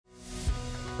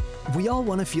We all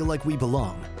want to feel like we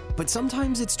belong, but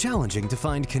sometimes it's challenging to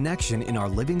find connection in our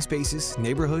living spaces,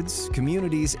 neighborhoods,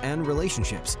 communities, and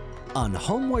relationships. On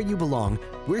Home Where You Belong,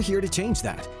 we're here to change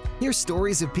that. Hear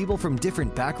stories of people from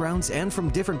different backgrounds and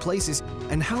from different places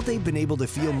and how they've been able to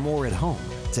feel more at home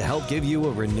to help give you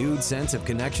a renewed sense of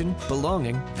connection,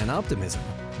 belonging, and optimism.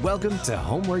 Welcome to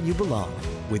Home Where You Belong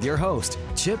with your host,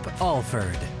 Chip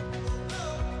Alford.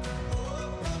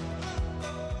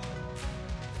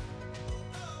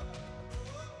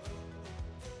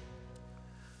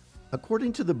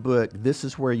 According to the book, This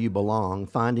Is Where You Belong,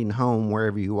 Finding Home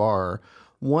Wherever You Are,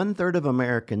 1/3 of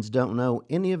Americans don't know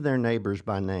any of their neighbors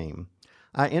by name.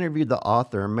 I interviewed the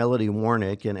author, Melody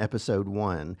Warnick, in episode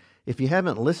 1. If you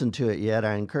haven't listened to it yet,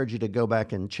 I encourage you to go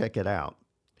back and check it out.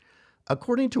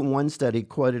 According to one study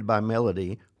quoted by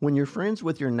Melody, when you're friends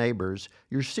with your neighbors,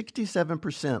 you're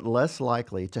 67% less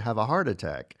likely to have a heart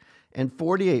attack and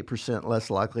 48% less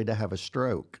likely to have a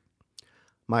stroke.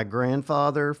 My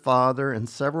grandfather, father, and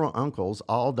several uncles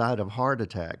all died of heart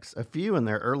attacks, a few in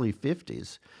their early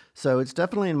 50s, so it's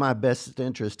definitely in my best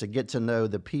interest to get to know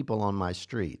the people on my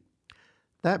street.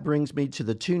 That brings me to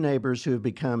the two neighbors who have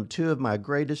become two of my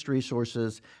greatest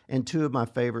resources and two of my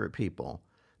favorite people.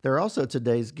 They're also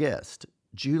today's guests,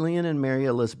 Julian and Mary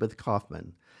Elizabeth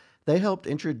Kaufman. They helped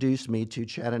introduce me to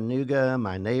Chattanooga,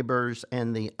 my neighbors,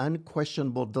 and the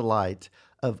unquestionable delight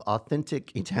of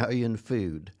authentic Italian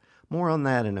food. More on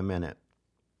that in a minute.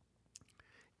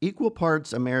 Equal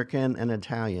parts American and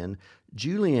Italian,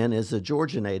 Julian is a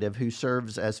Georgia native who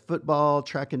serves as football,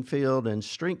 track and field, and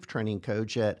strength training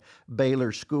coach at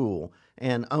Baylor School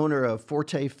and owner of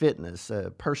Forte Fitness,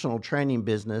 a personal training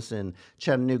business in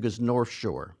Chattanooga's North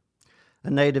Shore.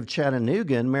 A native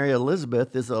Chattanoogan, Mary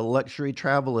Elizabeth is a luxury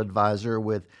travel advisor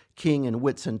with King and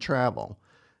Whitson Travel.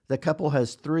 The couple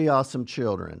has 3 awesome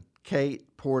children,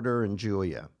 Kate, Porter, and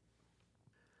Julia.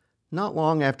 Not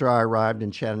long after I arrived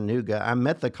in Chattanooga, I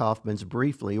met the Kaufmans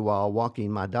briefly while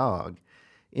walking my dog.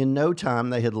 In no time,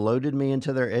 they had loaded me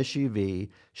into their SUV,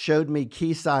 showed me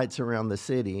key sites around the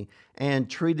city, and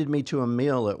treated me to a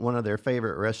meal at one of their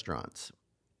favorite restaurants.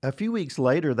 A few weeks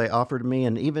later, they offered me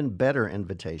an even better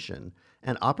invitation,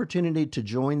 an opportunity to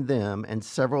join them and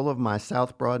several of my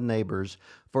South Broad neighbors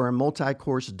for a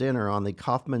multi-course dinner on the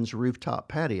Kaufmans' rooftop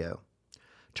patio.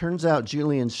 Turns out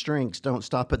Julian's strengths don't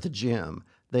stop at the gym.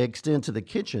 They extend to the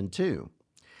kitchen, too.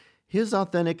 His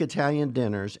authentic Italian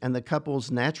dinners and the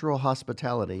couple's natural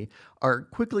hospitality are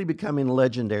quickly becoming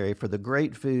legendary for the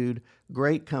great food,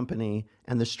 great company,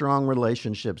 and the strong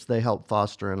relationships they help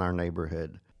foster in our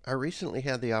neighborhood. I recently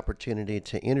had the opportunity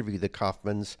to interview the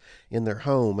Kaufmans in their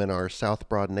home in our South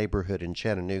Broad neighborhood in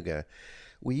Chattanooga.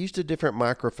 We used a different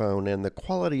microphone, and the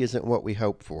quality isn't what we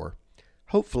hoped for.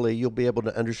 Hopefully, you'll be able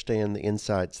to understand the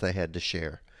insights they had to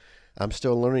share. I'm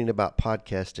still learning about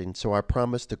podcasting, so I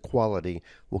promise the quality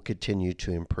will continue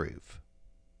to improve.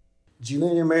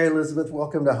 Julian and Mary Elizabeth,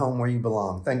 welcome to Home Where You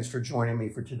Belong. Thanks for joining me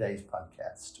for today's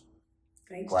podcast.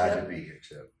 Thanks, Glad Chip. to be here,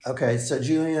 Chip. Okay, so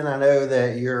Julian, I know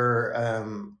that you're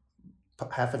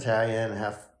half Italian,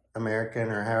 half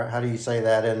American, or how do you say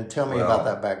that? And tell me about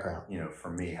that background. You know,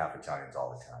 for me, half Italian's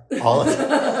all Italian. All of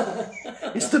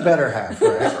it. It's the better half,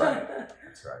 right?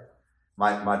 That's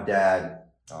right. My dad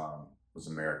was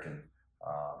American,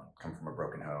 come from a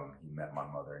broken home. He met my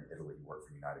mother in Italy. He worked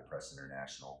for United Press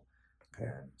International,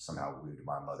 and somehow wooed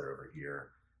my mother over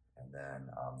here. And then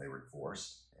they were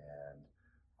divorced, and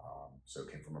so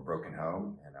came from a broken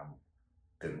home, and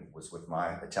was with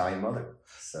my Italian mother.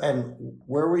 So, and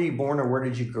where were you born, or where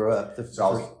did you grow up?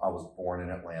 I was born in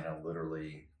Atlanta.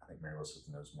 Literally, I think Mary Elizabeth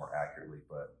knows more accurately,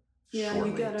 but yeah,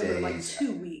 shortly, you got over like days.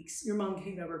 2 weeks. Your mom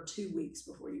came over 2 weeks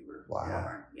before you were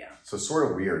born. Yeah. So sort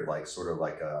of weird, sort of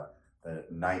like the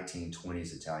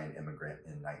 1920s Italian immigrant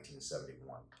in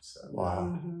 1971. So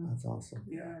wow, that's awesome.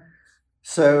 Yeah.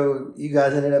 So you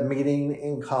guys ended up meeting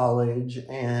in college,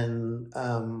 and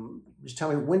just tell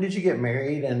me, when did you get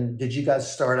married, and did you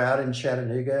guys start out in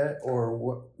Chattanooga, or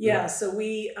what? Yeah, so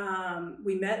we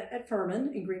met at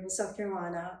Furman in Greenville, South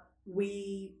Carolina.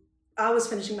 I was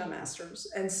finishing my master's,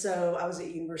 and so I was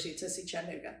at University of Tennessee,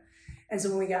 Chattanooga. And so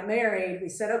when we got married, we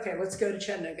said, okay, let's go to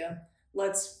Chattanooga.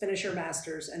 Let's finish our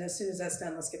master's, and as soon as that's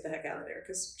done, let's get the heck out of there,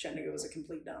 because Chattanooga was a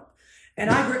complete dump. And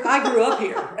I grew up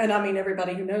here, and I mean,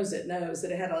 everybody who knows it knows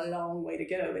that it had a long way to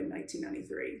go in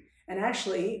 1993. And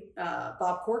actually, Senator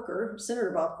Bob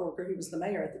Corker, who was the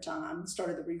mayor at the time,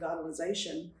 started the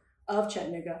revitalization of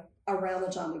Chattanooga around the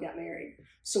time we got married.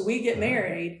 So we get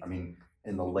married. I mean,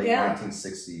 in the late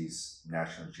 1960s,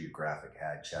 National Geographic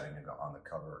had Chattanooga on the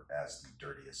cover as the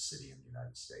dirtiest city in the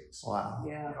United States. Wow.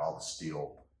 Yeah. You know, all the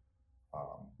steel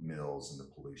mills and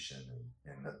the pollution,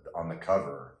 and on the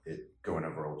cover, it going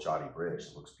over Old Jotty Bridge,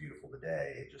 it looks beautiful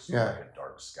today. It just looks like a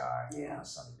dark sky on a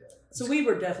sunny day. So we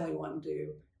were definitely wanting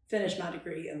to finish my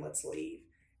degree and let's leave.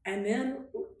 And then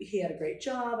he had a great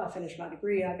job. I finished my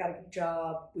degree. I got a good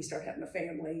job. We started having a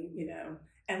family,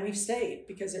 and we've stayed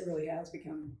because it really has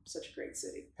become such a great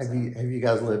city. Have you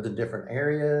guys lived in different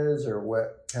areas, or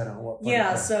what kind of what?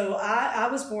 Yeah, so I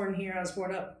was born here. I was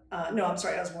born I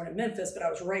was born in Memphis, but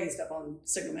I was raised up on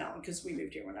Signal Mountain because we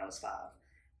moved here when I was 5.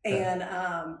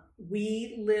 And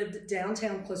we lived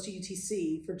downtown close to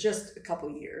UTC for just a couple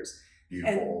of years.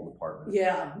 Beautiful old apartment.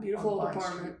 Yeah, beautiful old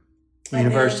apartment.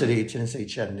 University of Tennessee,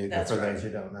 Chattanooga, for right. those who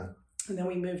don't know. And then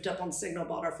we moved up on Signal,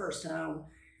 bought our first home.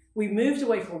 We moved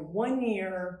away for 1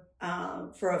 year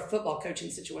for a football coaching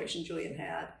situation Julian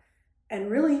had. And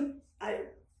really,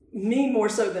 me more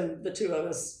so than the two of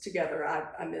us together,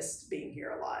 I missed being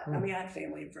here a lot. I mean, I had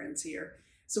family and friends here.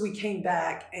 So we came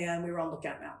back and we were on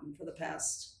Lookout Mountain for the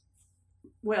past,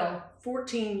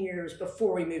 14 years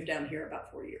before we moved down here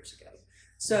about 4 years ago.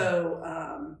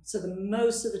 So, so the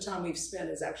most of the time we've spent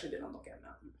has actually been on Lookout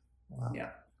Mountain. Wow. Yeah.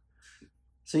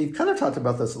 So you've kind of talked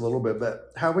about this a little bit,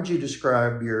 but how would you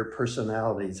describe your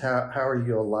personalities? How are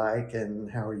you alike and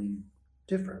how are you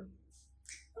different?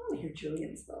 I want to hear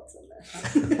Julian's thoughts on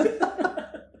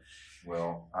that.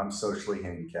 Well, I'm socially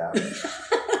handicapped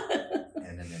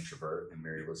and an introvert, and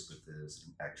Mary Elizabeth is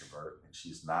an extrovert, and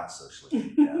she's not socially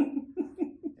handicapped.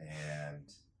 And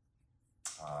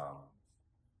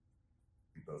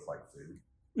we both like food.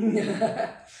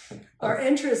 Our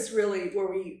interests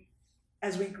really,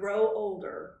 as we grow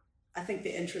older, I think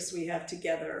the interests we have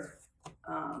together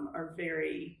are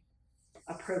very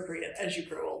appropriate as you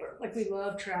grow older. Like we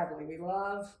love traveling, we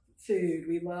love food,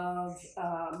 we love,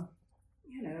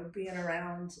 being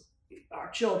around our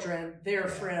children, their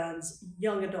friends,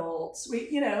 young adults.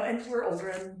 And we're older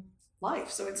in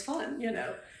life, so it's fun,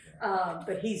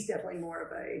 But he's definitely more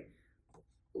of a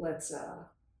let's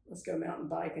go mountain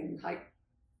bike and hike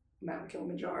Mount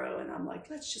Kilimanjaro, and I'm like,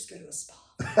 let's just go to a spa.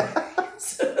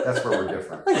 That's where we're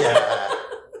different. Yeah,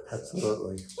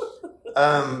 absolutely.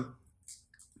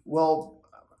 Well,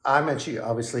 I met you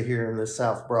obviously here in the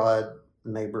South Broad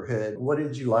neighborhood. What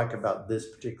did you like about this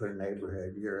particular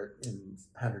neighborhood? You're in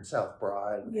 100 South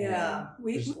Broad. Yeah,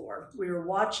 we were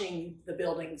watching the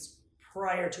buildings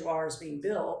prior to ours being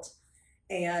built.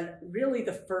 And really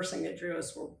the first thing that drew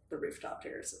us were the rooftop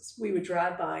terraces. We would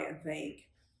drive by and think,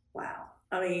 wow.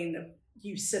 I mean,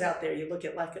 you sit out there, you look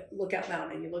at Lookout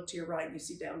Mountain, and you look to your right and you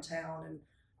see downtown, and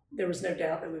there was no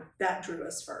doubt that drew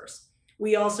us first.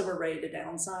 We also were ready to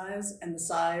downsize, and the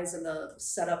size and the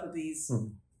setup of these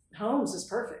homes is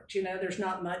perfect. There's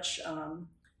not much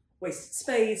wasted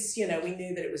space. We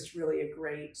knew that it was really a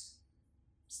great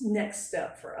next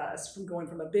step for us from going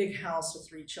from a big house with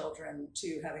 3 children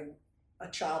to having a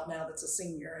child now that's a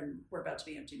senior, and we're about to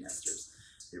be empty nesters.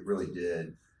 It really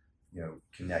did,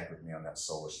 connect with me on that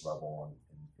soulish level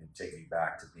and take me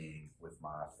back to being with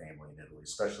my family in Italy,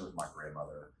 especially with my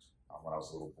grandmother when I was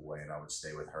a little boy, and I would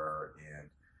stay with her.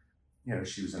 And,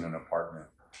 she was in an apartment,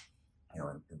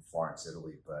 in Florence,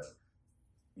 Italy, but,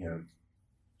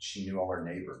 she knew all her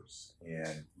neighbors.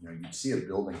 And, you'd see a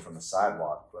building from the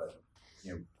sidewalk, but,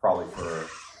 probably for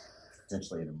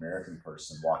potentially an American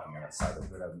person walking outside, they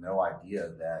would have no idea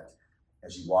that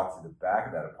as you walk through the back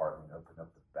of that apartment, open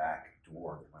up the back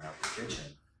door that went out the kitchen,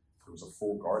 there was a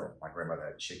full garden. My grandmother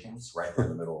had chickens right in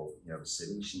the middle of the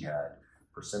city. She had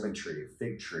persimmon tree, a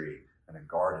fig tree, and a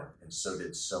garden, and so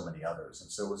did so many others.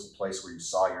 And so it was a place where you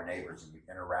saw your neighbors and you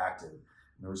interacted.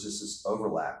 And there was just this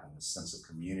overlap and this sense of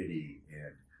community.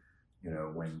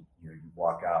 And when you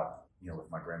walk out, with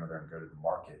my grandmother and go to the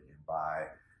market and buy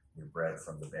bread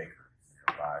from the baker,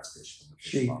 buy fish from the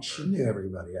fishmonger. She knew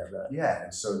everybody had that. Yeah,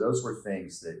 and so those were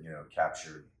things that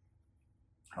captured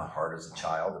my heart as a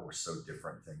child that were so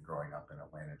different than growing up in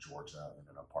Atlanta, Georgia, in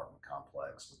an apartment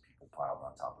complex with people piled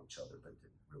on top of each other but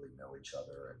didn't really know each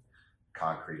other, and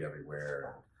concrete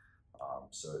everywhere.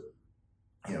 So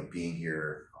being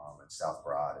here in South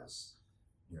Broad is,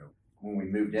 when we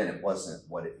moved in, it wasn't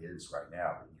what it is right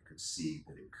now, but you could see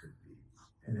that it could be,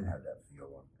 and it had that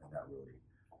feel, and that really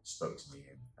spoke to me,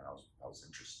 and I was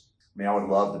interested. I mean, I would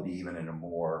love to be even in a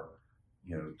more,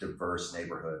 diverse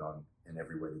neighborhood in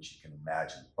every way that you can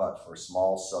imagine. But for a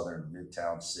small southern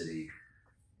midtown city,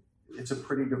 it's a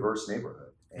pretty diverse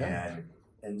neighborhood. Yeah.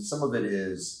 And some of it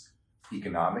is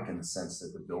economic in the sense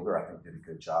that the builder, I think, did a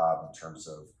good job in terms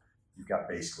of you've got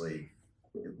basically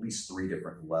at least 3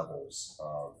 different levels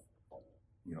of,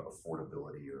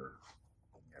 affordability or,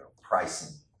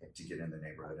 pricing to get in the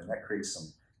neighborhood. And that creates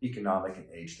some economic and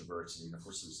age diversity. And of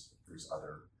course, there's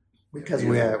other Because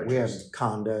we have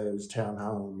condos,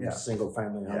 townhomes, single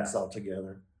family homes all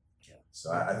together. Yeah.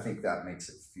 So I think that makes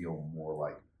it feel more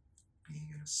like being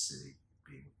in a city,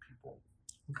 being with people.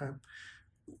 Okay.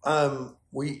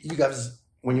 You guys,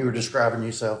 when you were describing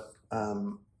yourself,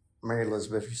 Mary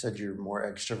Elizabeth, you said you're more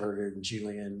extroverted and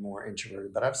Julian more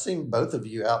introverted, but I've seen both of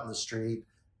you out in the street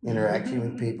interacting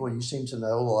with people. You seem to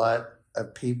know a lot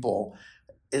of people.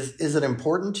 Is it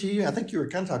important to you? I think you were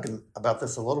kind of talking about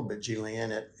this a little bit,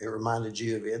 Julian. It reminded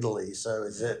you of Italy. So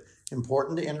is it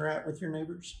important to interact with your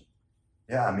neighbors?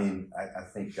 Yeah, I mean, I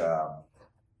think,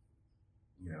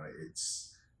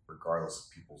 it's regardless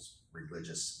of people's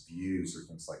religious views or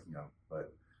things like,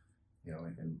 but,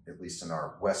 at least in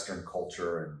our Western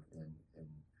culture and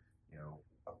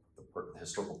the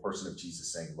historical person of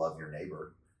Jesus saying, love your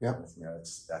neighbor. Yeah.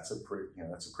 That's a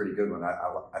pretty good one.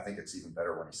 I think it's even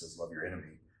better when he says, love your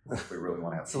enemy. If we really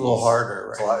want to have It's a little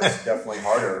harder, right? It's definitely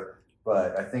harder,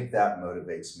 but I think that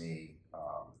motivates me,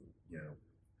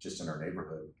 just in our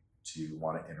neighborhood to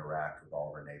want to interact with all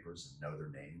of our neighbors and know their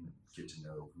name and get to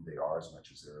know who they are as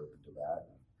much as they're open to that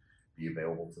and be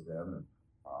available to them and,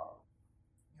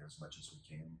 as much as we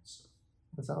can. So.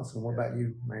 That's awesome. What about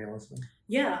you, Mary Elizabeth?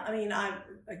 Yeah, I mean,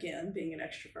 again, being an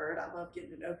extrovert, I love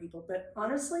getting to know people. But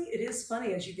honestly, it is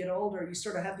funny as you get older, you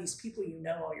sort of have these people you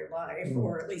know all your life,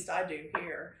 or at least I do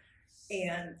here.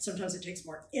 And sometimes it takes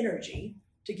more energy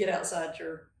to get outside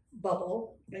your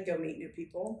bubble and go meet new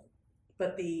people.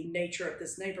 But the nature of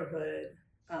this neighborhood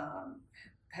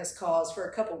has caused, for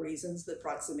a couple reasons, the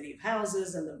proximity of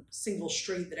houses and the single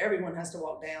street that everyone has to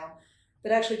walk down.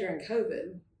 But actually during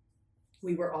COVID,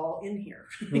 we were all in here,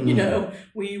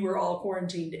 we were all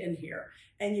quarantined in here,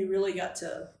 and you really got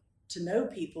to know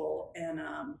people. And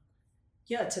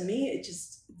to me,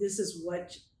 this is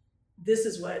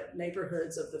what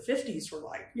neighborhoods of the 50s were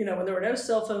like, when there were no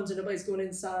cell phones and nobody's going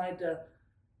inside to,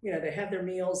 they have their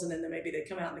meals and then maybe they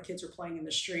come out and the kids are playing in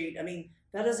the street. I mean,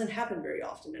 that doesn't happen very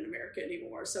often in America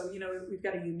anymore. So, we've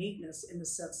got a uniqueness in the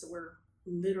sense that we're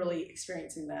literally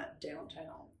experiencing that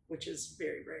downtown, which is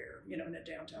very rare, in a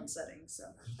downtown setting. So,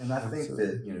 and I think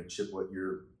that, Chip, what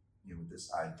you're,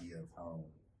 this idea of home,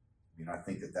 I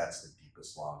think that that's the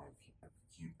deepest longing of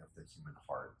the human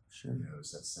heart. Sure.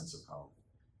 Is that sense of home,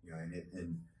 and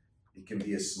it can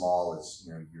be as small as,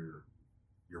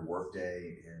 your work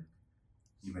day. And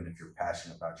even if you're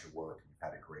passionate about your work and you've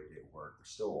had a great day at work, there's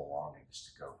still a longing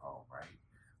just to go home, right?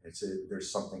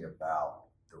 There's something about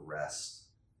the rest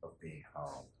of being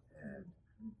home. And,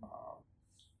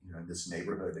 in this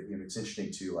neighborhood, it's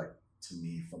interesting too, like to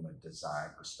me from a design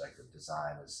perspective,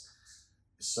 design is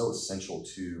so essential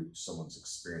to someone's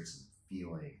experience and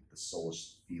feeling, the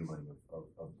soulish feeling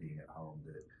of being at home,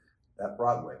 that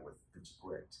Broadway with it's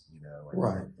bricked,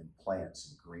 and plants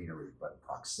and greenery, but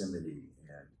proximity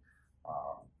and,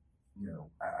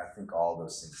 I think all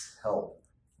those things help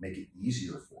make it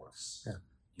easier for us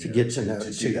to get to know,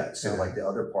 to do that. So like the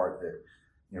other part that,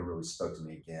 really spoke to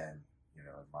me again, in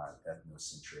my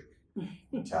ethnocentric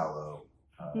Italo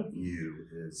view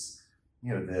is,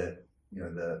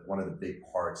 the one of the big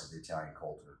parts of the Italian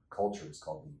culture is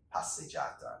called the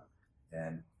Passeggiata.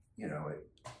 And,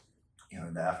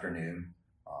 in the afternoon,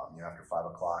 after 5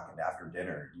 o'clock and after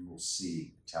dinner, you will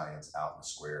see Italians out in the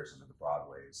squares and in the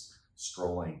Broadways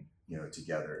strolling,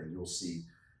 together, and you'll see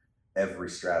every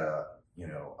strata,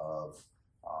 of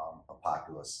a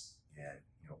populace and,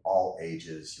 all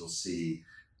ages. You'll see,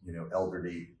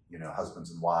 elderly,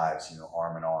 husbands and wives,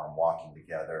 arm in arm walking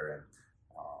together.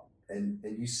 And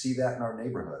you see that in our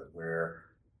neighborhood where,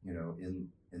 in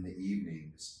the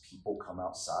evenings, people come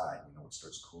outside, it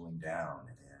starts cooling down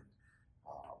and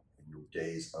your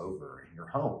day's over and you're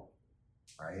home,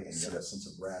 right? And you have that sense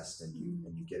of rest and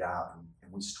you get out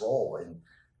and we stroll. And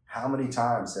how many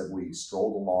times have we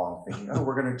strolled along thinking,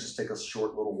 we're going to just take a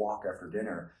short little walk after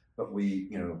dinner, but we,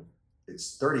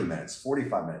 it's 30 minutes,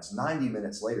 45 minutes, 90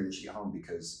 minutes later that you get home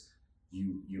because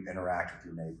you interact with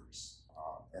your neighbors.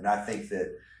 And I think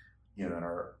that, in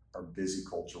our busy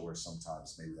culture where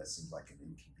sometimes maybe that seems like an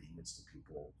inconvenience to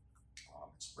people,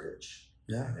 it's rich.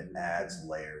 Yeah. And it adds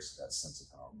layers to that sense of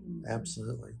home.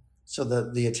 Absolutely. So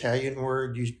the Italian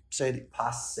word, you say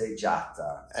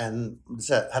Passeggiata. And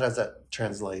how does that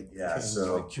translate? Yeah,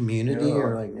 so like community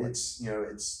or like it's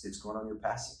going on your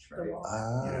passage, right?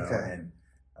 Okay. And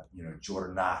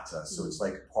giornata. So it's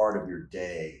like part of your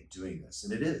day doing this,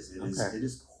 and it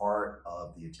is part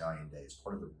of the Italian day. It's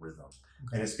part of the rhythm,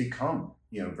 and it's become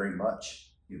very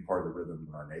much part of the rhythm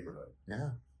in our neighborhood.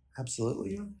 Yeah,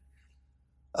 absolutely. Yeah.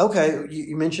 Okay,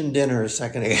 you mentioned dinner a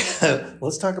second ago.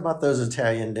 Let's talk about those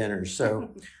Italian dinners. So,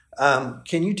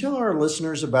 can you tell our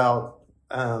listeners about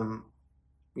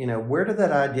where did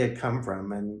that idea come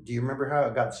from? And do you remember how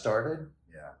it got started?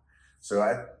 Yeah. So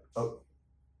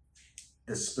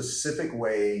the specific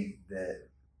way that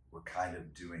we're kind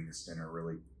of doing this dinner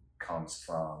really comes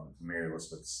from Mary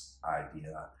Elizabeth's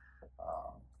idea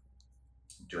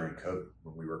during COVID,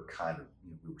 when we were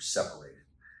we were separated.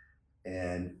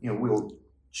 And, we'll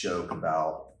joke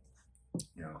about,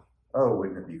 oh,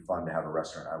 wouldn't it be fun to have a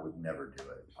restaurant? I would never do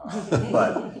it.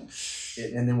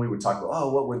 And then we would talk about,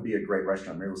 oh, what would be a great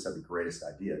restaurant? Mary Liz had the greatest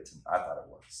idea. I thought it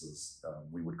was.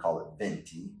 We would call it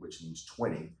Venti, which means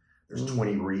 20. There's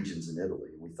 20 regions in Italy.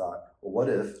 We thought, well, what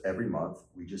if every month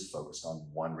we just focused on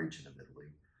one region of Italy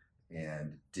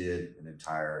and did an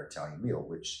entire Italian meal,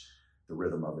 which the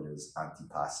rhythm of it is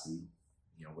antipasti,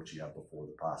 what you have before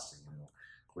the pasta,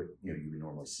 what you would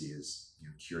normally see is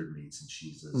cured meats and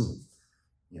cheeses,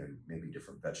 and maybe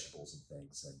different vegetables and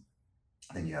things. And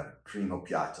then you have primo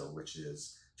piatto, which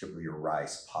is typically your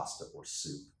rice, pasta, or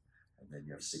soup. And then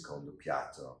you have secondo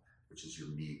piatto, which is your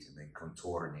meat, and then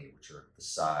contorni, which are the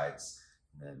sides,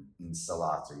 and then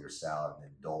insalata, your salad, and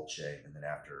then dolce, and then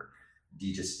after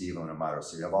digestivo and amaro.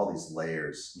 So you have all these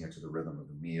layers, to the rhythm of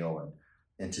the meal,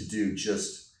 and to do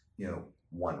just,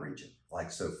 one region. Like,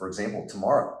 so for example,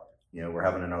 tomorrow, we're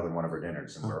having another one of our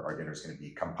dinners, and our dinner is going to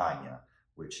be Campania,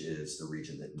 which is the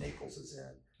region that Naples is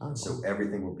in. Oh. So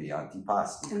everything will be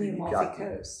antipasti. And the Amalfi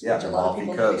Coast. Yeah, the Amalfi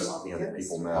Coast, Amalfi that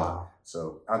people know. Wow.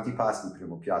 So antipasti,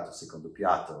 primo piatto, secondo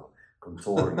piatto,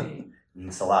 contorni,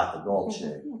 insalata,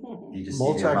 dolce,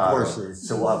 multi-courses.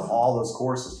 So we'll have all those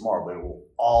courses tomorrow, but it will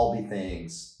all be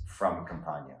things from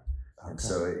Campania. And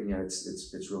so,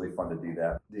 it's really fun to do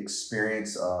that. The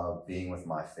experience of being with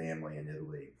my family in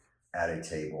Italy at a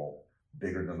table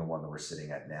bigger than the one that we're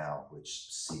sitting at now, which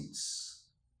seats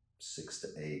 6 to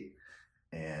 8,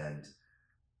 and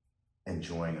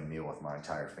enjoying a meal with my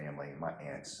entire family, my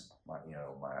aunts, my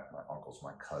uncles,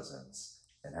 my cousins,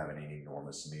 and having an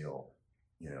enormous meal,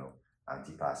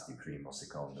 antipasti, primo,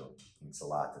 secondo,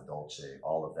 insalata, dolce,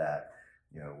 all of that,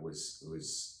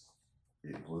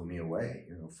 it blew me away,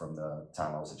 from the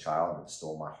time I was a child, and it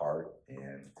stole my heart.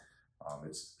 And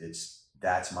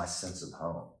that's my sense of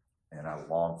home, and I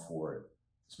long for it.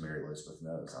 As Mary Elizabeth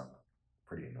knows, I'm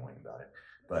pretty annoying about it,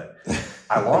 but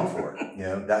I long for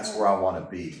it. That's where I want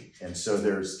to be. And so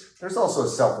there's also a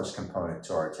selfish component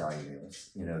to our Italian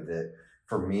meals, that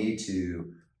for me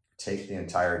to take the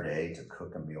entire day to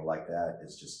cook a meal like that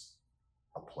is just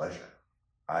a pleasure.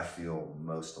 I feel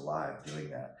most alive doing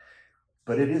that.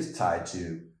 But it is tied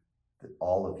to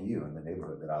all of you in the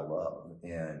neighborhood that I love,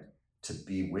 and to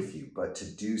be with you, but to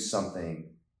do something,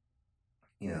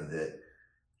 that,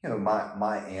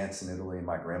 my aunts in Italy and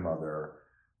my grandmother,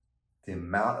 the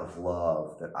amount of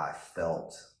love that I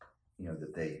felt,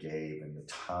 that they gave, and the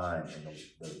time and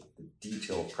the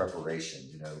detailed preparation,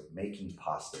 making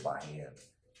pasta by hand,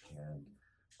 and,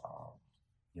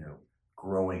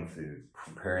 growing food,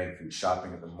 preparing food,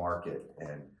 shopping at the market.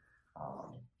 And,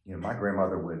 my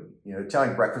grandmother would,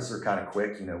 Italian breakfasts are kind of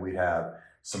quick. We'd have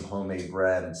some homemade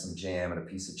bread and some jam and a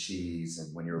piece of cheese.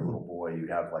 And when you're a little boy, you'd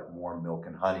have like warm milk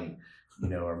and honey,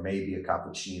 or maybe a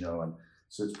cappuccino. And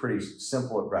so it's pretty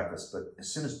simple at breakfast. But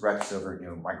as soon as breakfast's over,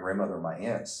 my grandmother and my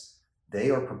aunts, they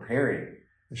are preparing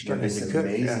this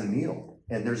amazing meal.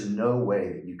 And there's no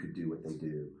way that you could do what they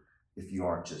do if you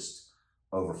aren't just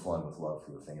overflowing with love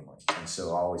for your family. And so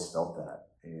I always felt that.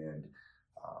 And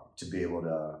to be able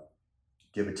to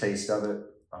give a taste of it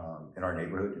in our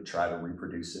neighborhood, to try to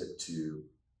reproduce it, to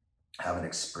have an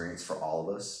experience for all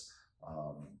of us,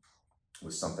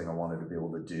 was something I wanted to be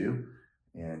able to do.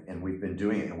 And we've been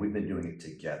doing it, and we've been doing it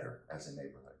together as a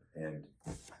neighborhood. And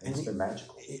it's been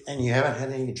magical. And you haven't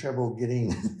had any trouble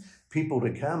getting people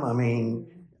to come? I mean,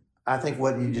 I think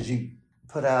did you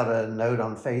put out a note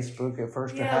on Facebook at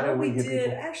first? Yeah, how did we get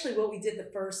people? Actually, what we did the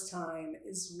first time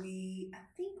is I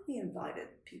think we invited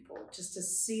people just to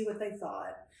see what they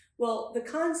thought. Well, the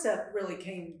concept really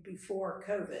came before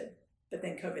COVID, but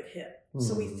then COVID hit.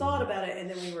 So we thought about it, and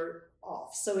then we were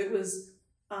off. So it was,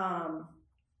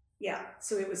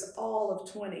 so it was all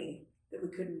of 20 that we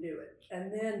couldn't do it.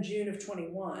 And then June of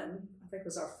 21, I think,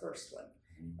 was our first one.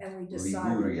 And we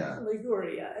decided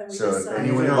Liguria. And we if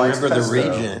anyone don't likes remember pesto, the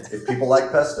region. If people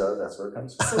like pesto, that's where it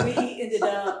comes from. So we ended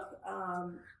up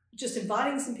just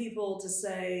inviting some people to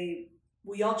say,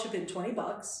 we all chip in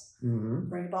 $20,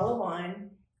 bring a bottle of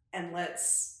wine, and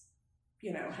let's,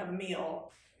 have a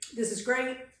meal. This is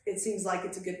great. It seems like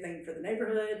it's a good thing for the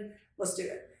neighborhood. Let's do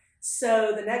it.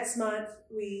 So the next month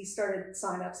we started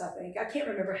signups, I think. I can't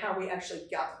remember how we actually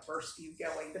got the first few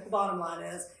going, but the bottom line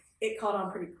is it caught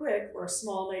on pretty quick. We're a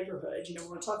small neighborhood.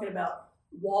 We're talking about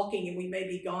walking and we may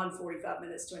be gone 45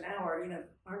 minutes to an hour. You know,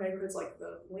 our neighborhood's like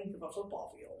the length of a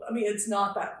football field. I mean, it's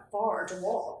not that far to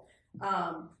walk.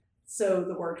 So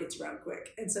the word gets around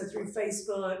quick. And so through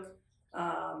Facebook,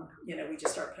 you know, we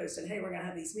just start posting, hey, we're going to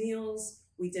have these meals.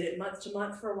 We did it month to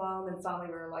month for a while. And then finally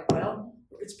we were like, well,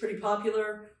 it's pretty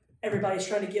popular. Everybody's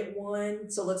trying to get one.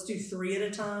 So let's do 3 at a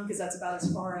time, because that's about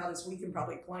as far out as we can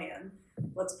probably plan.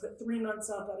 Let's put 3 months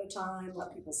up at a time,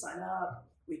 let people sign up.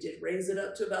 We did raise it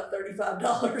up to about $35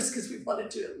 because we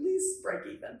wanted to at least break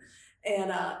even.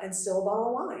 And still a bottle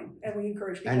of wine. And we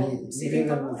encourage people And to see if you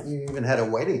can come you even had a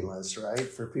waiting list, right,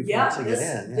 for people to get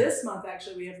in. Yeah. This month,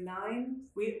 actually, we have 9.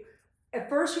 At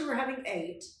first, we were having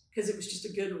 8 because it was just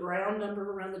a good round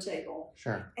number around the table.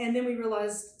 Sure. And then we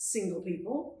realized single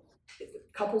people,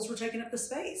 couples were taking up the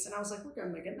space. And I was like, we're going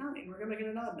to make it 9. We're going to make it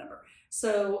an odd number.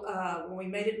 So when we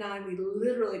made it 9, we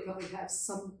literally probably have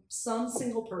some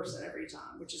single person every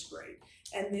time, which is great.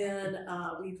 And then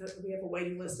we have a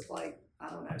waiting list of like, I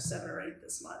don't know, 7 or 8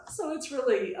 this month. So it's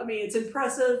really, I mean, it's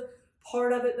impressive.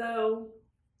 Part of it, though,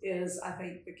 is I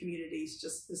think the community's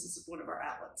just, this is one of our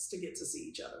outlets to get to see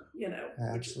each other, you know,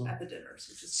 which, at the dinners,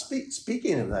 which is fun.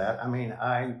 Speaking of that, I mean,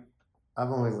 I've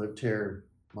only lived here,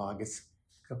 well, I guess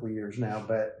a couple of years now,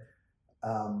 but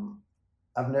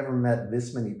I've never met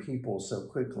this many people so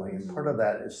quickly. And part of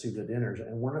that is through the dinners.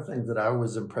 And one of the things that I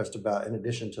was impressed about, in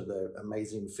addition to the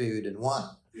amazing food and wine,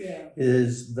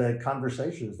 is the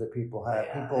conversations that people have.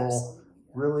 People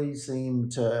really seem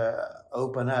to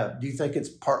open up. Do you think it's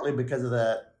partly because of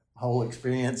that whole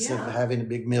experience of having a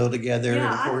big meal together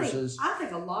and courses? I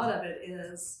think a lot of it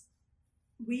is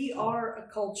we are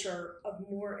a culture of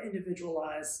more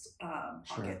individualized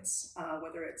pockets,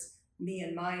 whether it's me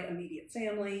and my immediate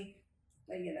family,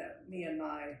 you know, me and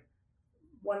my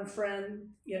one friend,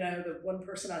 you know, the one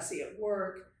person I see at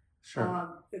work.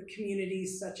 The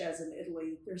communities such as in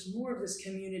Italy, there's more of this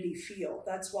community feel.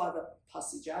 That's why the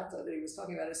Passeggiata that he was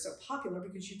talking about is so popular,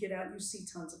 because you get out and you see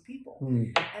tons of people.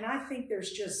 And I think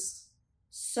there's just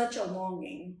such a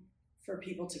longing for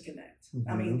people to connect.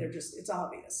 I mean, it's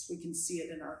obvious. We can see it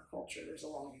in our culture. There's a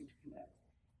longing to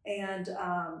connect.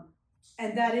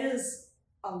 And that is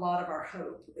a lot of our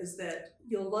hope, is that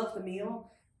you'll love the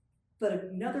meal, but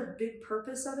another big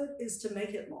purpose of it is to make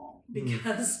it long.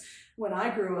 Because when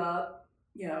I grew up,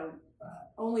 you know,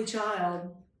 only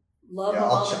child, love my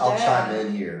mom and dad. I'll chime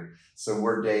in here. So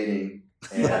we're dating,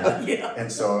 and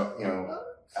and so, you know,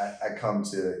 I come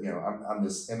to, you know, I'm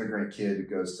this immigrant kid who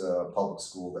goes to a public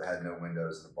school that had no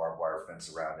windows and a barbed wire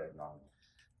fence around it, and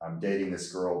I'm dating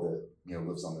this girl that, you know,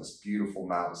 lives on this beautiful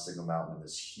mountain, Signal Mountain, in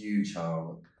this huge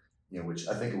home, you know, which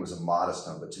I think it was a modest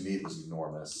home, but to me it was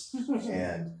enormous.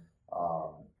 And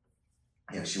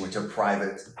you know, she went to a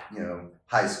private, you know,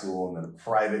 high school and then a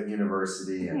private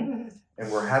university, and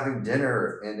we're having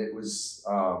dinner, and it was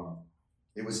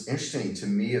interesting to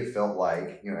me. It felt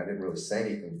like, you know, I didn't really say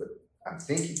anything, but I'm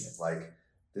thinking it like,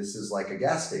 this is like a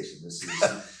gas station. This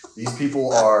is these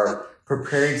people are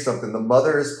preparing something. The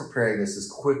mother is preparing this as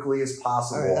quickly as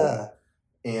possible,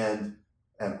 and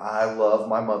I love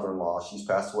my mother-in-law. She's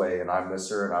passed away, and I miss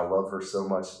her, and I love her so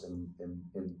much,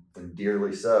 and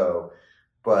dearly so.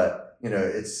 But, you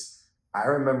know, I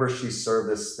remember she served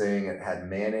this thing, and it had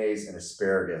mayonnaise and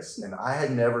asparagus, and I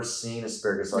had never seen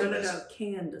asparagus like this. No,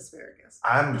 canned asparagus.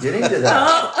 I'm getting to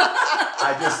that.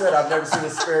 I just said I've never seen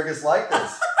asparagus like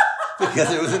this.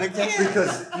 Because it was in a can.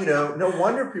 Because, you know, no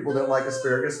wonder people don't like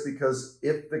asparagus, because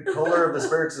if the color of the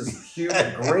asparagus is huge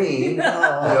green, you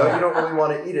know, you don't really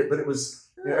want to eat it. But it was,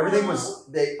 you know, everything was,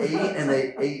 they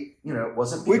ate, you know, it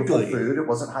wasn't beautiful food. It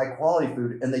wasn't high quality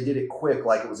food. And they did it quick,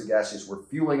 like it was a gas station. We're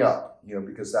fueling up, you know,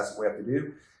 because that's what we have to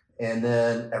do. And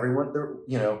then everyone,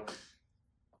 you know,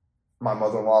 my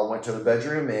mother-in-law went to the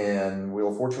bedroom, and Wheel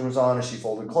of Fortune was on, and she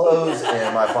folded clothes,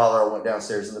 and my father went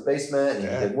downstairs in the basement, and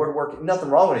he did woodwork. Nothing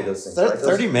wrong with any of those things.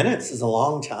 30 minutes is a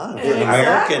long time for an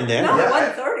American dinner. No, it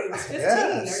wasn't 30. It was 15.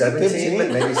 Yeah, 17,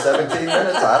 maybe 17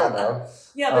 minutes. I don't know.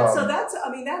 Yeah, but so that's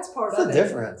part of it. That's the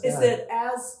difference. Is that,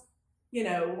 as, you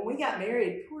know, when we got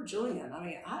married, poor Julian, I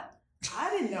mean, I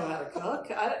didn't know how to cook.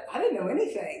 I didn't know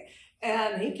anything.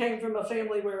 And he came from a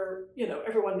family where, you know,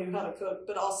 everyone knew how to cook,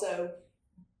 but also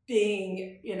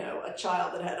being, you know, a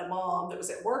child that had a mom that was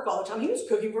at work all the time, he was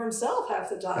cooking for himself half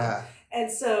the time. Yeah.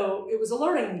 And so it was a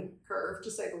learning curve,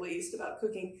 to say the least, about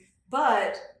cooking.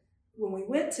 But when we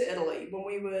went to Italy, when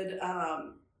we would,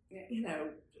 you know,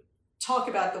 talk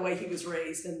about the way he was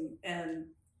raised and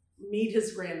meet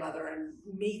his grandmother and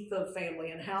meet the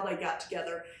family and how they got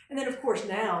together. And then, of course,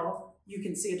 now you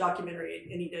can see a documentary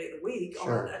any day of the week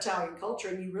on Italian culture,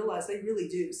 and you realize they really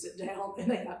do sit down and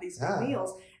they have these big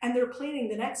meals, and they're planning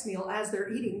the next meal as they're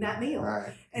eating that meal.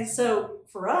 Right. And so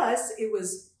for us, it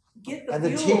was get the the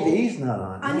TV's not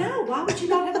on. I know. Why would you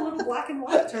not have a little black and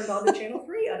white turned on to Channel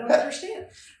 3? I don't understand.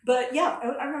 But yeah,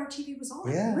 our TV was on,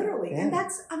 literally. And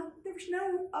that's, there was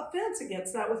no offense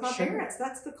against that with my parents.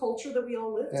 That's the culture that we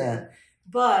all lived in.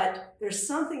 But there's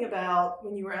something about,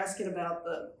 when you were asking about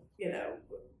the,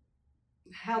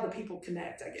 how the people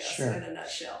connect, I guess, in a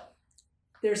nutshell.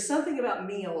 There's something about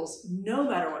meals, no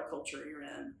matter what culture you're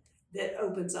in, that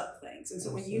opens up things. And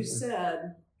so when you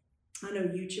said, I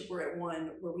know you, Chip, were at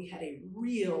one where we had a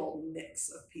real mix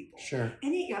of people. Sure.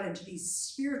 And it got into these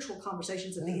spiritual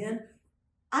conversations at the end.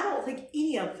 I don't think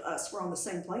any of us were on the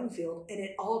same playing field, and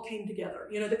it all came together.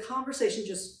 The conversation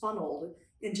just funneled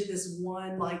into this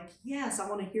one, like, yes, I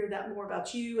want to hear that more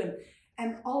about you.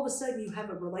 And all of a sudden you have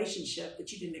a relationship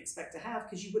that you didn't expect to have,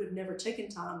 because you would have never taken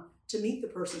time to meet the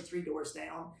person 3 doors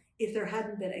down if there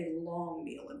hadn't been a long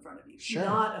meal in front of you,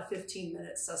 not a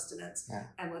 15-minute sustenance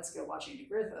and let's go watch Andy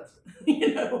Griffith.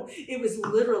 It was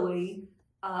literally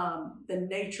the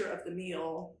nature of the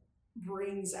meal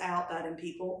brings out that in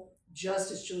people.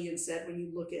 Just as Julian said, when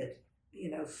you look at,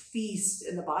 feast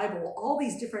in the Bible, all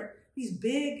these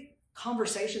big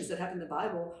conversations that happen in the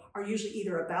Bible are usually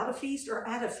either about a feast or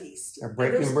at a feast. Or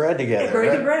breaking bread together.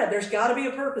 Breaking bread. There's got to be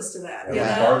a purpose to that.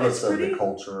 Regardless of the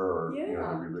culture or the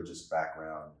religious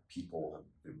background, people have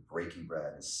been breaking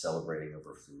bread and celebrating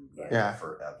over food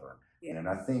forever. Yeah. And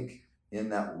I think in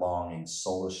that longing,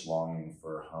 soulish longing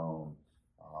for a home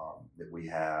that we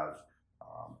have,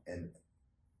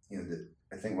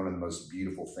 I think one of the most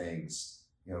beautiful things,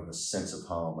 of a sense of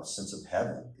home, a sense of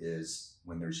heaven, is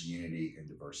when there's unity and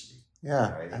diversity.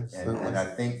 Yeah, right? And I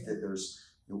think that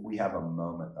we have a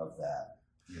moment of that,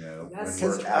 when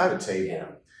we're at the table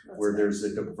where there's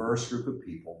a diverse group of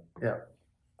people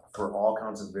for all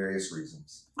kinds of various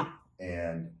reasons,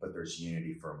 but there's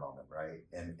unity for a moment, right?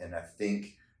 And I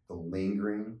think the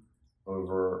lingering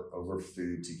over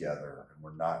food together, and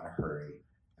we're not in a hurry,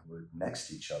 and we're next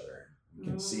to each other. We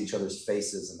can see each other's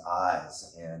faces and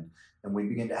eyes, and we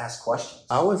begin to ask questions.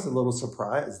 I was a little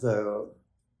surprised, though,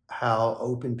 how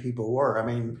open people were. I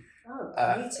mean,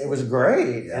 it was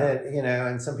great.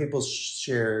 And some people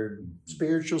shared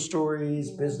spiritual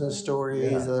stories, business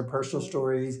stories, other personal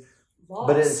stories.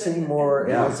 But it seemed more,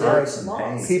 it was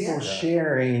like people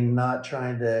sharing, not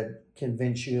trying to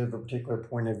convince you of a particular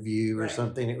point of view or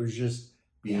something. It was just,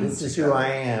 this is who I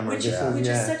am. Which is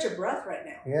such a breath right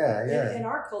now. Yeah. In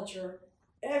our culture,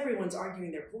 everyone's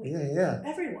arguing their point. Yeah.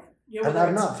 Everyone. And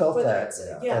I've not felt that.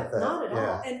 Not at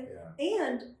all.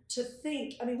 And to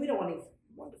think, I mean, we don't want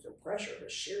anyone to feel pressure to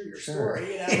share your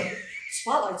story.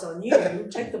 Spotlight's on you.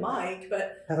 Take the mic,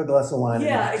 but have a glass of wine.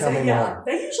 Yeah, exactly. Yeah,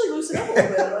 they usually loosen up a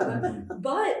little bit.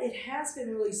 But it has been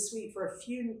really sweet for a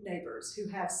few neighbors who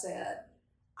have said,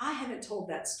 "I haven't told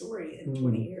that story in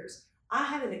 20 years. I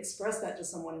haven't expressed that to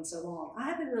someone in so long. I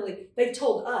haven't really." They've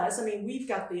told us. I mean, we've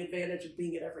got the advantage of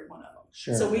being at every one of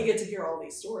them, so we get to hear all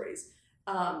these stories.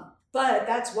 But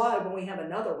that's why when we have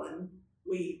another one,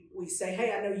 we say,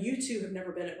 "Hey, I know you two have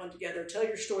never been at one together. Tell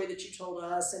your story that you told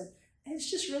us," and it's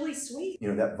just really sweet.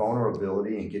 That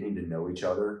vulnerability and getting to know each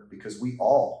other, because we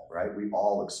all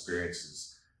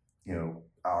experiences,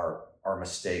 our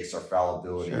mistakes, our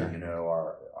fallibility,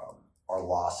 our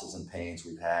losses and pains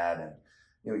we've had,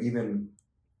 and even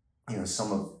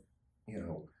some of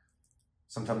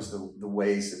sometimes the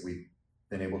ways that we've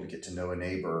been able to get to know a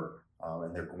neighbor.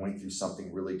 And they're going through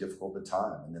something really difficult at the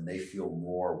time, and then they feel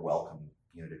more welcome,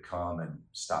 to come and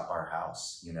stop by our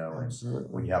house, and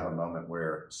when you have a moment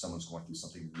where someone's going through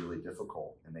something really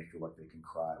difficult and they feel like they can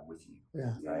cry with you,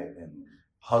 right, and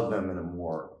hug them in a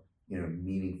more,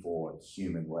 meaningful and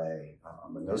human way,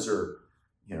 and those are,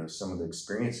 some of the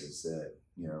experiences that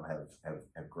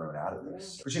have grown out of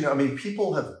this. But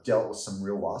people have dealt with some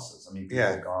real losses. People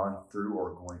have gone through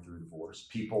or going through divorce.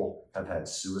 People have had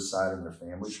suicide in their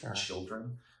families,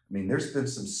 children. There's been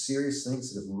some serious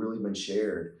things that have really been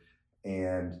shared,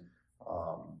 and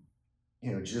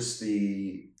just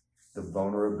the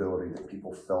vulnerability that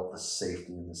people felt, the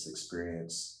safety in this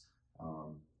experience.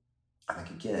 I think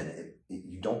again,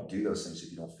 you don't do those things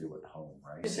if you don't feel at home,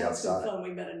 right? It's been fun.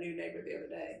 We met a new neighbor the other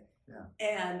day. Yeah.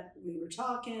 And we were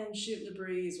talking, shooting the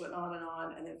breeze, went on,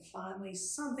 and then finally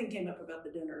something came up about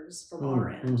the dinners from our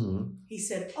end. Mm-hmm. He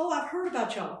said, "Oh, I've heard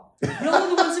about y'all. Y'all are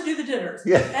the ones that do the dinners.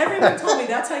 Everyone told me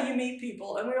that's how you meet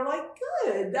people." And we were like,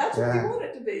 "Good, that's what we want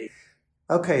it to be."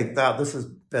 Okay, Thou, this has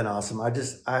been awesome. I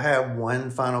have one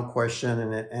final question,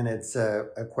 and it's a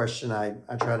question I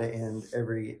try to end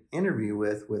every interview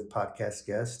with podcast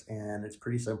guests, and it's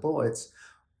pretty simple. It's,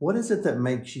 what is it that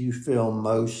makes you feel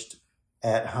most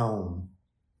at home?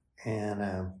 And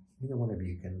either one of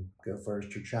you can go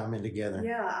first or chime in together.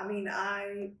 Yeah, I mean,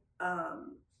 I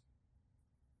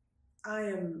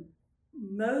am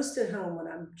most at home when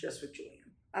I'm just with Julian.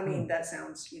 I mean, that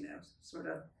sounds, sort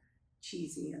of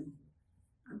cheesy, and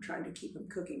I'm trying to keep him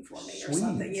cooking for me or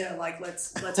something. Like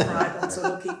let's bribe him so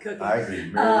he'll keep cooking. I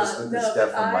agree. Mary, this is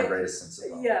definitely my greatest sense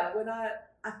of home. Yeah, when I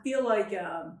feel like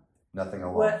nothing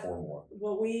alone for more.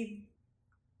 Well,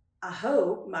 I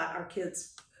hope our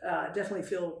kids definitely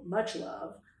feel much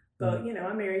love. But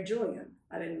I married Julian.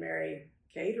 I didn't marry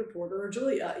Kate or Porter or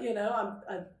Julia.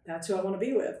 That's who I want to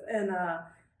be with. And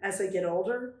as they get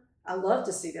older, I love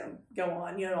to see them go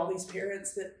on. All these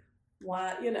parents that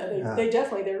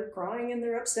they're crying and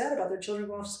they're upset about their children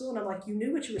going off to school. And I'm like, you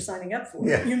knew what you were signing up for.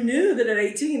 Yeah. You knew that at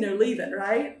 18 they're leaving,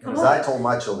 right? Because I told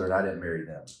my children I didn't marry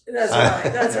them. That's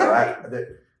right. That's right.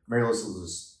 Mary Elizabeth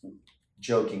was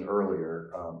joking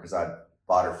earlier because I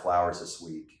bought her flowers this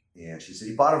week. And she said,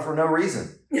 "You bought them for no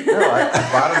reason." No, I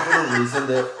bought them for the reason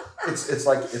that it's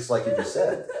like you just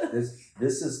said.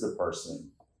 This is the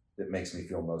person that makes me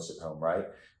feel most at home, right?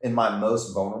 In my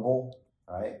most vulnerable,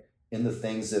 right? In the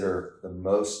things that are the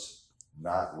most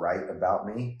not right about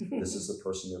me, this is the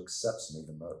person who accepts me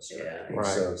the most. Right? Yeah. Right.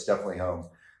 So it's definitely home.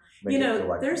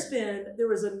 There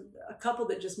was a couple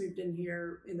that just moved in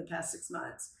here in the past 6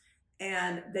 months.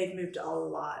 And they've moved a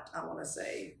lot, I want to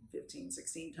say 15,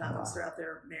 16 times throughout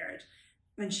their marriage.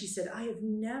 And she said, I have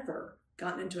never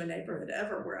gotten into a neighborhood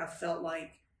ever where I felt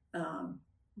like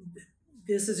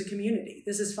this is a community.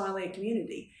 This is finally a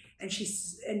community. And she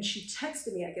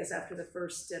texted me, I guess, after the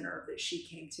first dinner that she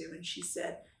came to. And she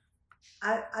said,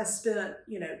 I spent,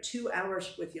 2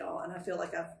 hours with y'all. And I feel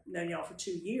like I've known y'all for 2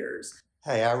 years.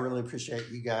 Hey, I really appreciate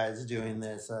you guys doing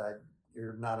this.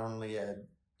 You're not only a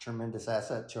tremendous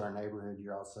asset to our neighborhood,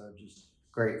 you're also just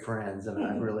great friends, and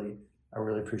I really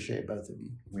appreciate both of you.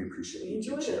 We appreciate you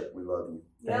too, Chip. We love you.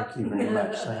 Thank you very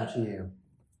much. Thank you.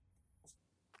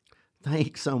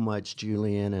 Thanks so much,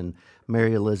 Julian and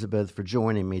Mary Elizabeth, for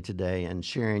joining me today and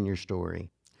sharing your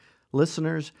story.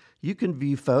 Listeners, you can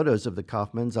view photos of the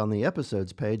Kaufmans on the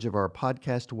episodes page of our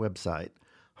podcast website,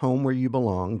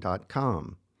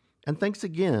 homewhereyouBelong.com. And thanks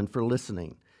again for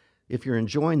listening. If you're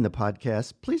enjoying the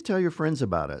podcast, please tell your friends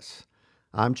about us.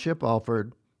 I'm Chip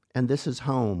Alford, and this is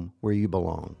Home Where You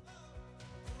Belong.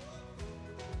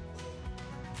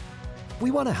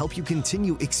 We want to help you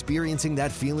continue experiencing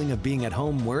that feeling of being at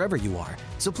home wherever you are.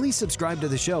 So please subscribe to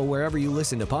the show wherever you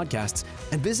listen to podcasts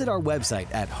and visit our website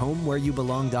at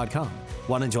homewhereyouBelong.com.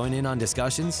 Want to join in on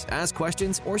discussions, ask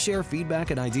questions, or share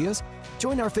feedback and ideas?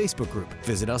 Join our Facebook group,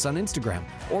 visit us on Instagram,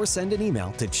 or send an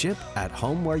email to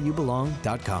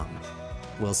chip@homewhereyouBelong.com.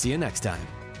 We'll see you next time.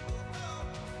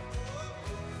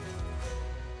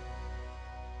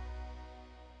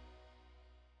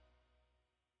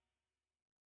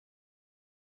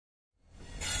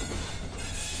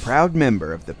 Proud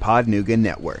member of the Podnuga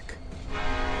Network.